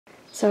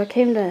So I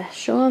came to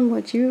show him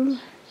what you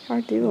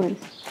are doing.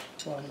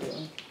 That's what I'm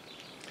doing.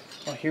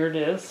 Well, here it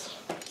is.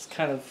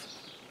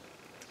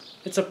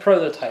 It's a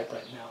prototype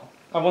right now.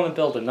 I want to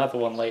build another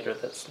one later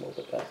that's a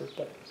little bit better,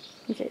 but...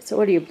 Okay, so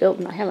what are you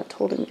building? I haven't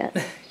told him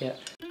yet. Yeah.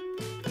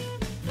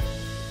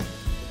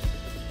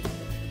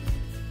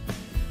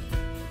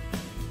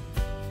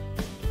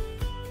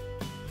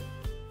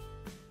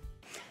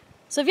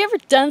 So have you ever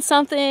done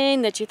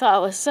something that you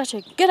thought was such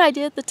a good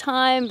idea at the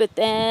time, but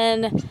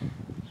then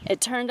it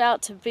turned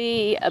out to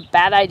be a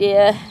bad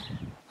idea?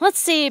 Let's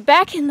see,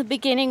 back in the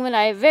beginning when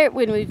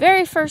we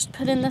very first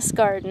put in this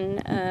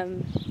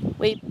garden,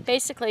 we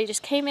basically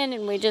just came in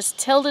and we just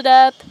tilled it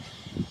up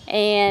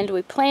and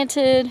we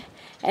planted,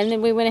 and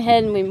then we went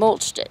ahead and we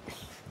mulched it.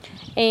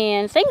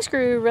 And things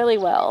grew really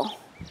well.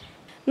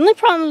 The only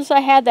problems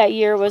I had that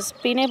year was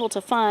being able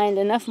to find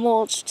enough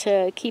mulch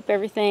to keep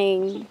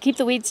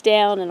the weeds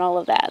down and all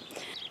of that.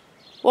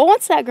 Well,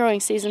 once that growing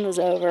season was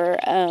over,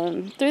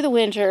 through the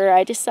winter,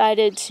 I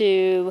decided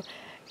to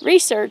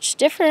research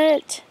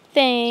different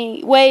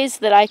ways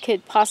that I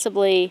could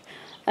possibly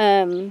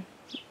do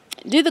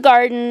the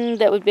garden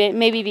that would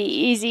maybe be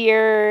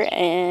easier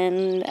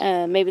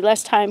and maybe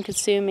less time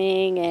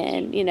consuming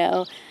and, you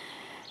know,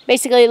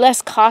 basically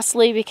less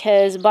costly,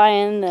 because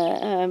buying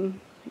the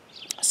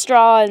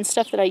straw and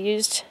stuff that I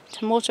used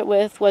to mulch it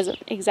with wasn't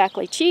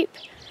exactly cheap.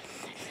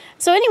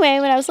 So anyway,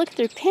 when I was looking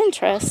through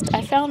Pinterest,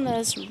 I found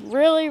this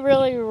really,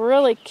 really,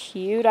 really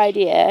cute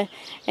idea.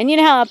 And you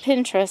know how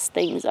Pinterest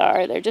things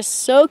are. They're just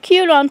so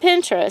cute on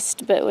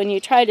Pinterest, but when you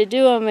try to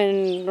do them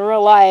in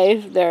real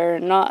life, they're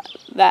not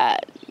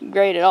that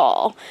great at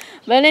all.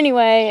 But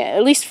anyway,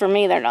 at least for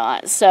me, they're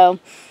not. So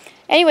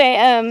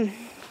anyway,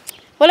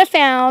 what I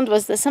found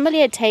was that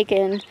somebody had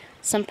taken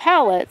some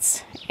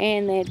pallets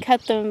and they had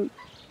cut them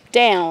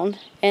down,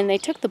 and they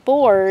took the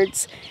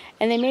boards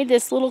and they made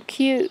this little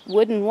cute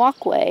wooden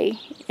walkway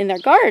in their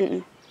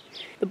garden.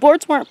 The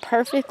boards weren't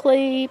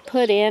perfectly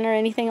put in or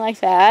anything like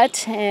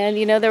that, and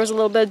you know, there was a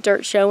little bit of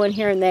dirt showing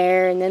here and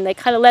there, and then they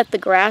kind of let the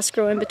grass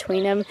grow in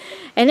between them,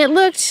 and it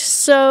looked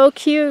so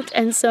cute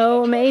and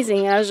so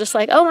amazing. I was just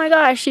like, oh my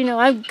gosh, you know,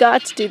 I've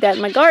got to do that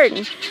in my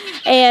garden.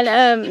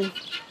 And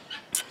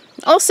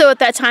also at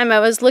that time I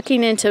was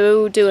looking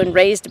into doing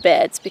raised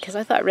beds, because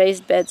I thought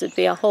raised beds would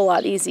be a whole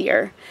lot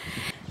easier.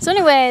 So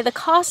anyway, the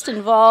cost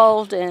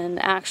involved in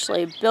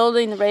actually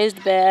building the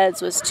raised beds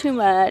was too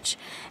much.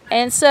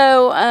 And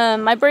so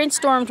I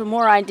brainstormed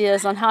more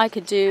ideas on how I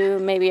could do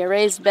maybe a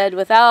raised bed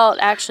without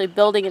actually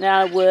building it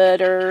out of wood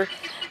or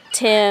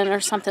tin or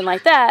something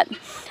like that.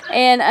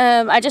 And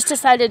I just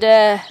decided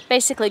to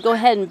basically go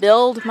ahead and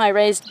build my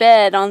raised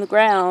bed on the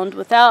ground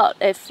without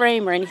a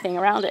frame or anything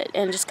around it,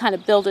 and just kind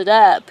of build it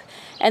up.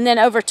 And then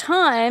over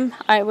time,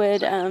 I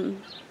would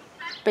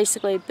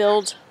basically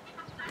build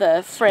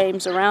the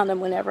frames around them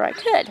whenever I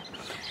could.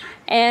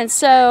 And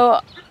so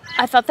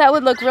I thought that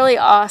would look really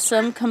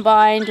awesome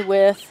combined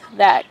with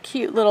that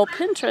cute little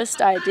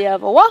Pinterest idea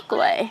of a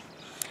walkway.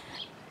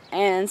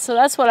 And so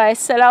that's what I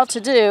set out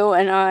to do,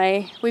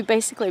 and we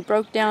basically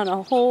broke down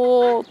a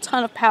whole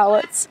ton of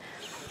pallets.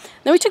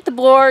 Then we took the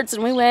boards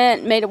and we went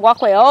and made a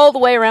walkway all the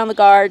way around the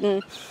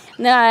garden.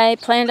 And then I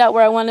planned out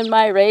where I wanted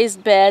my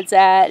raised beds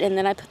at, and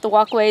then I put the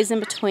walkways in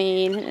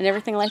between and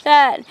everything like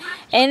that.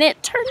 And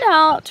it turned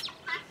out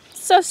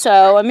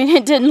so-so. I mean,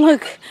 it didn't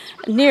look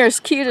near as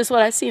cute as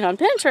what I've seen on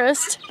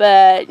Pinterest,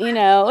 but, you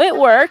know, it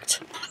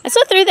worked. And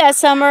so through that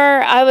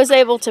summer, I was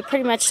able to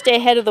pretty much stay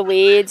ahead of the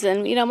weeds,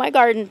 and, you know, my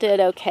garden did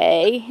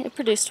okay. It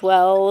produced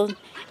well.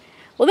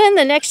 Well, then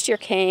the next year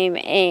came,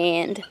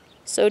 and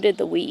so did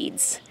the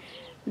weeds.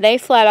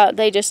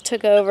 They just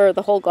took over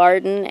the whole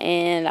garden,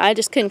 and I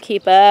just couldn't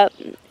keep up.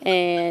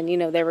 And, you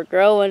know, they were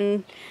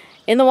growing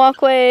in the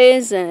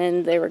walkways,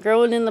 and they were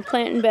growing in the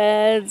planting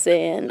beds,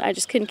 and I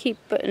just couldn't keep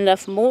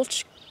enough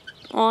mulch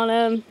on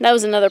them. That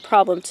was another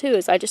problem too,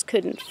 is I just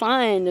couldn't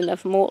find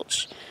enough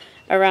mulch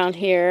around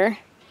here.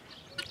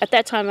 At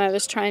that time I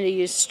was trying to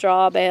use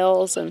straw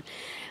bales, and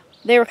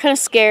they were kind of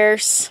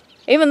scarce.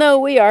 Even though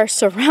we are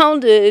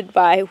surrounded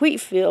by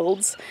wheat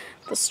fields,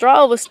 the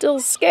straw was still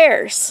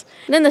scarce.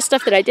 And then the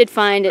stuff that I did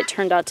find, it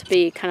turned out to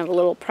be kind of a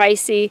little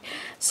pricey.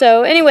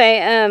 So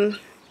anyway,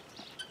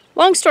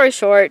 long story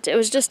short, it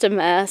was just a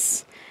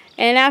mess.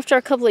 And after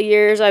a couple of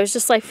years, I was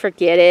just like,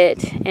 forget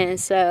it. And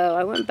so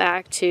I went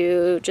back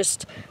to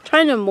just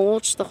trying to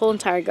mulch the whole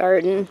entire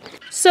garden.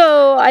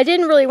 So I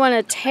didn't really want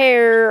to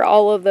tear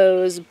all of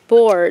those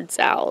boards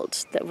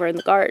out that were in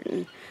the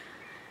garden.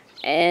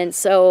 And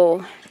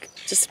so,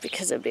 just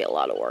because it'd be a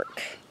lot of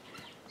work.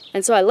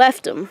 And so I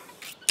left them.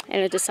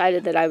 And I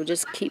decided that I would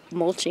just keep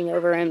mulching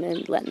over them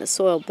and letting the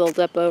soil build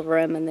up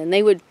over them. And then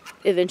they would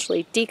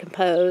eventually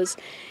decompose.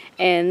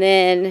 And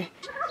then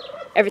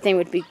everything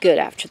would be good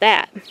after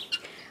that.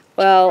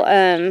 Well,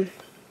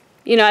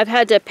 you know, I've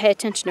had to pay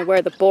attention to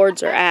where the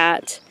boards are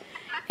at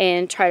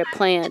and try to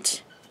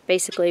plant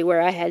basically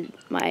where I had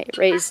my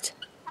raised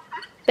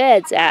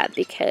beds at,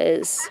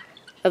 because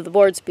of the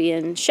boards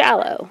being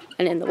shallow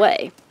and in the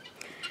way.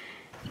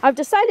 I've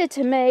decided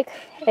to make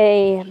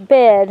a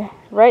bed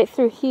right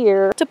through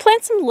here to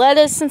plant some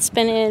lettuce and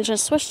spinach and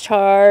Swiss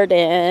chard,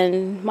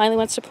 and Miley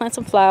wants to plant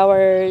some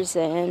flowers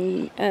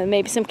and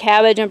maybe some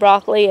cabbage and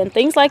broccoli and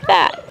things like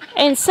that.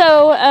 And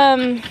so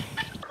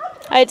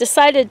I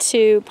decided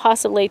to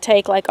possibly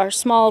take like our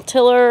small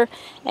tiller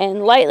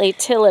and lightly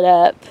till it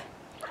up,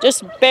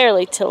 just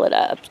barely till it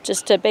up,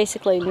 just to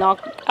basically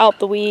knock out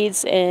the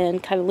weeds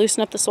and kind of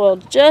loosen up the soil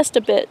just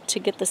a bit to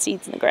get the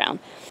seeds in the ground.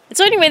 And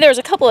so anyway, there was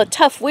a couple of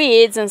tough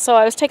weeds, and so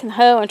I was taking the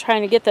hoe and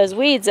trying to get those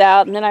weeds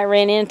out, and then I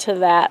ran into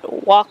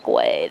that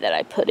walkway that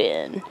I put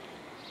in.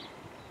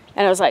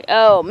 And I was like,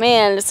 oh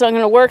man, it's not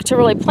going to work to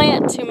really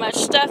plant too much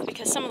stuff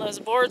because some of those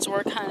boards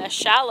were kind of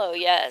shallow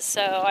yet.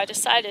 So I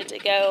decided to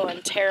go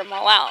and tear them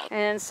all out.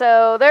 And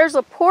so there's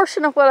a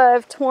portion of what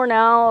I've torn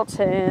out,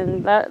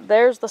 and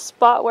there's the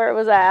spot where it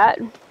was at.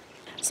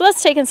 So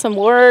that's taken some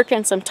work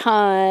and some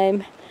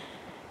time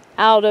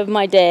out of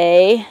my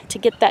day to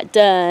get that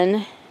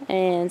done.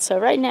 And so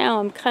right now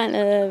I'm kind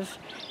of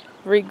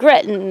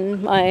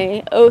regretting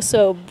my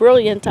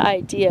oh-so-brilliant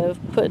idea of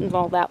putting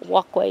all that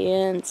walkway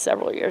in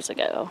several years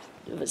ago.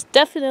 It was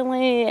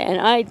definitely an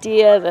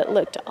idea that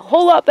looked a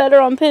whole lot better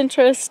on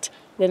Pinterest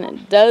than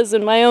it does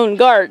in my own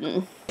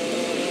garden.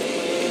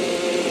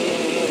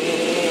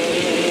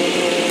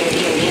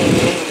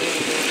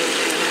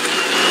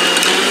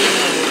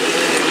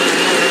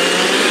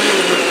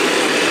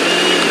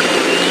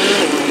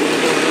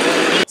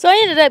 So I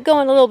ended up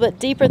going a little bit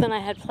deeper than I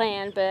had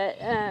planned, but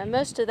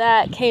most of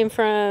that came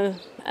from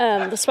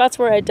the spots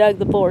where I dug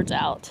the boards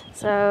out.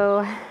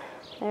 So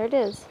there it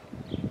is.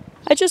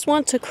 I just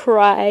want to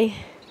cry,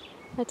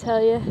 I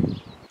tell you.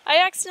 I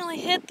accidentally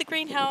hit the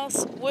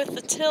greenhouse with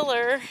the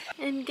tiller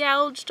and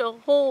gouged a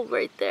hole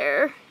right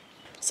there.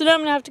 So now I'm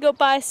gonna have to go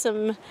buy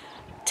some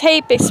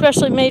tape,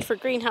 especially made for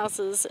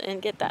greenhouses,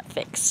 and get that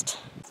fixed.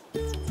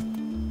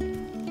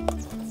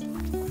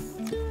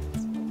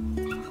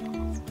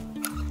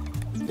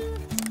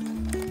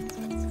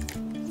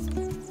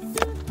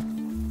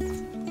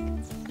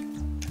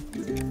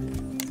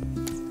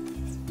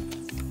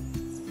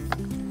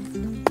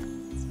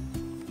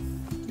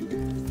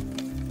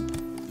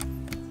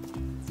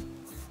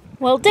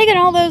 Well, digging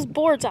all those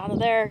boards out of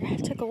there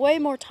took way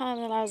more time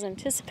than I was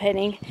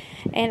anticipating,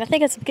 and I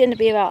think it's getting to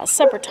be about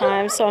supper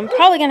time, so I'm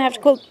probably going to have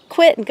to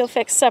quit and go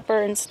fix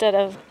supper instead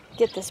of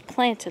get this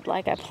planted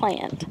like I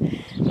planned.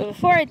 But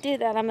before I do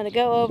that, I'm going to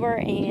go over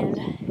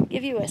and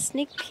give you a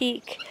sneak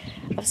peek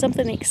of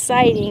something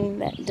exciting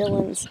that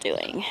Dylan's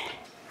doing.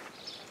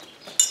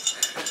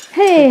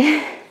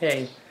 Hey!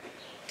 Hey.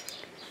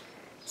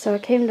 So I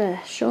came to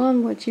show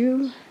him what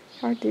you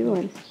are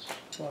doing.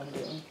 What I'm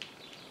doing.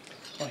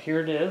 Well,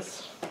 here it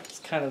is.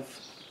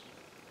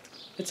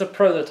 It's a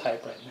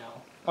prototype right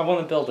now. I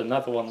want to build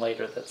another one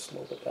later that's a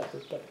little bit better,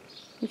 but...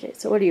 Okay,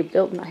 so what are you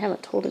building? I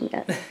haven't told him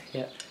yet.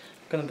 Yeah,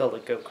 I'm going to build a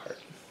go-kart.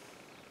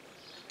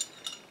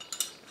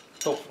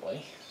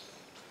 Hopefully.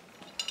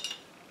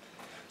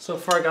 So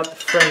far I got the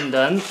frame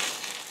done.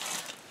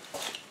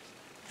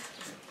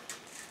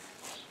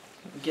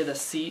 Get a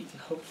seat,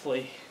 and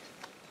hopefully...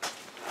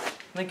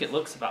 I think it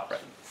looks about right.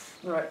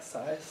 The right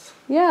size.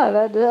 Yeah,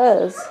 that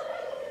does.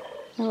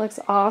 It looks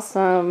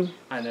awesome.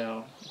 I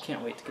know.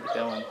 Can't wait to get it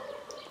going.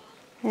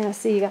 And I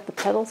see you got the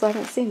pedals. I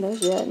haven't seen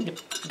those yet. Yep,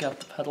 got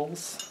the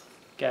pedals,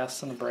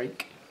 gas and a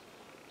brake.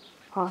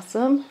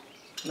 Awesome.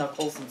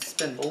 Knuckles and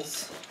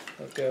spindles.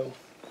 They'll go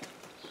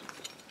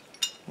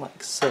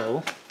like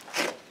so.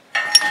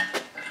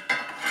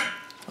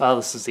 Well,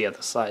 this is the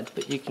other side,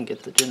 but you can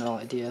get the general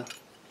idea.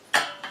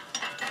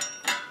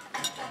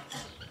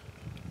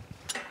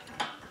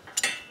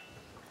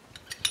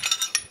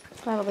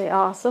 That'll be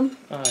awesome.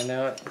 I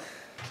know it.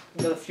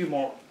 I've got a few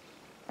more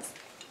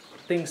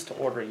things to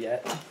order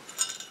yet.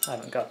 I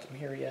haven't got them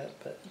here yet,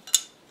 but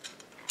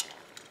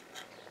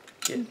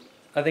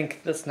I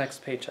think this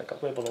next paycheck I'll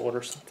be able to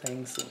order some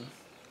things and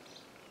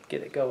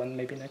get it going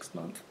maybe next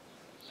month,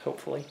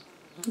 hopefully.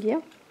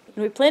 Yeah.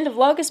 We plan to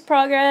vlog his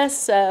progress,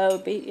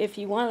 so if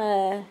you want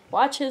to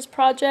watch his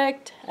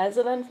project as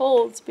it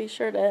unfolds, be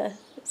sure to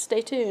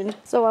stay tuned.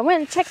 So I went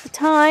and checked the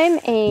time,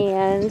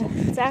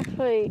 and it's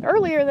actually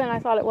earlier than I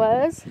thought it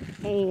was.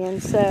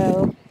 And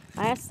so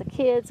I asked the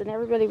kids, and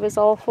everybody was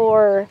all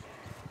for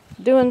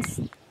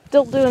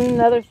still doing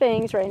other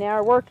things right now,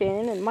 or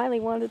working, and Miley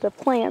wanted to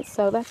plant,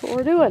 so that's what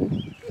we're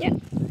doing. Yeah.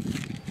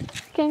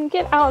 Can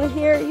get out of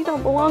here. You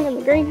don't belong in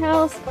the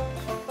greenhouse.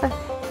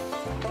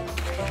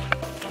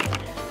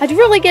 I'd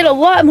really get a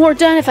lot more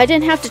done if I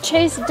didn't have to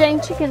chase the dang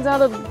chickens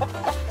out of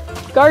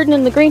the garden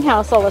and the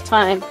greenhouse all the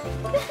time.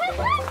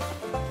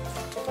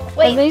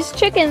 Wait, and these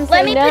chickens,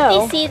 let me put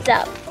these seeds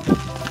up.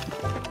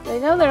 They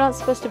know they're not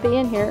supposed to be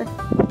in here.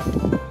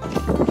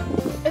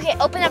 Okay,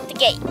 open up the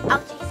gate. I'll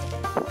chase you.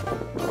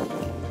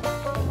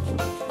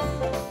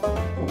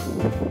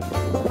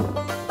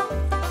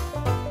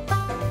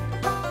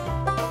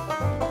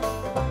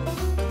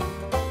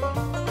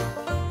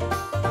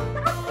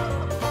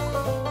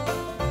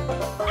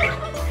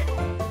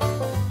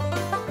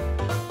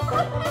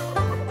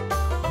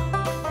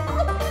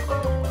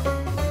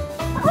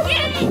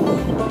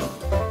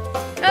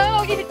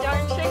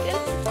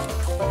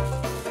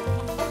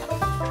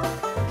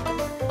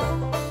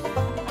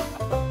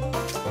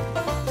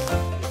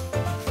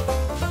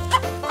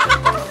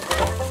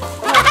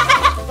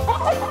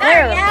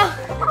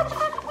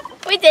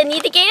 didn't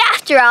need the gate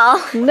after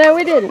all. No,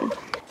 we didn't.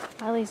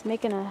 Riley's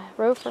making a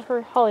row for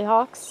her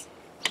hollyhocks.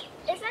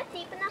 Is that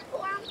deep enough for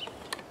them?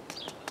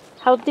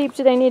 How deep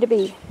do they need to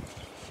be?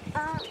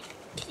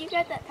 You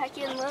got that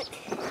packet and look.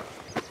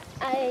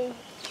 I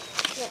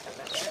can't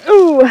remember.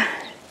 Ooh.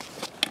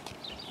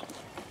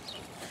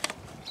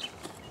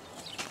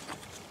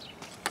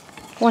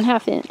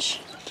 ½ inch.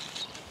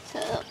 So,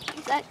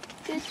 is that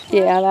good?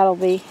 Yeah, that'll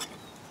be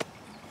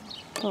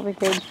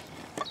good.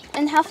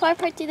 And how far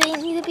apart do they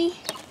need to be?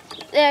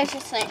 There's a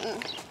certain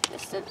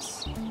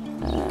distance.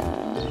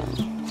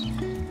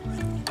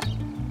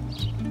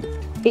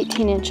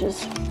 18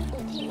 inches.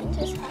 18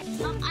 inches.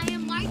 I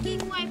am marking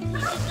where I planted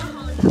the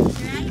hollyhocks,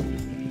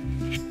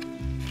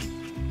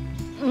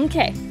 right?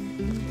 Okay.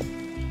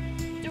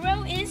 The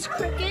row is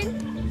crooked.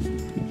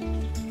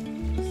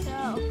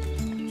 So,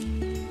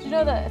 You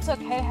know that it's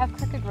okay to have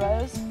crooked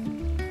rows?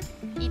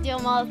 you do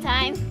them all the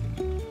time?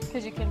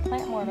 Because you can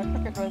plant more in a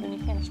crooked row than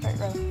you can a straight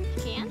row. You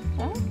can?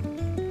 Oh.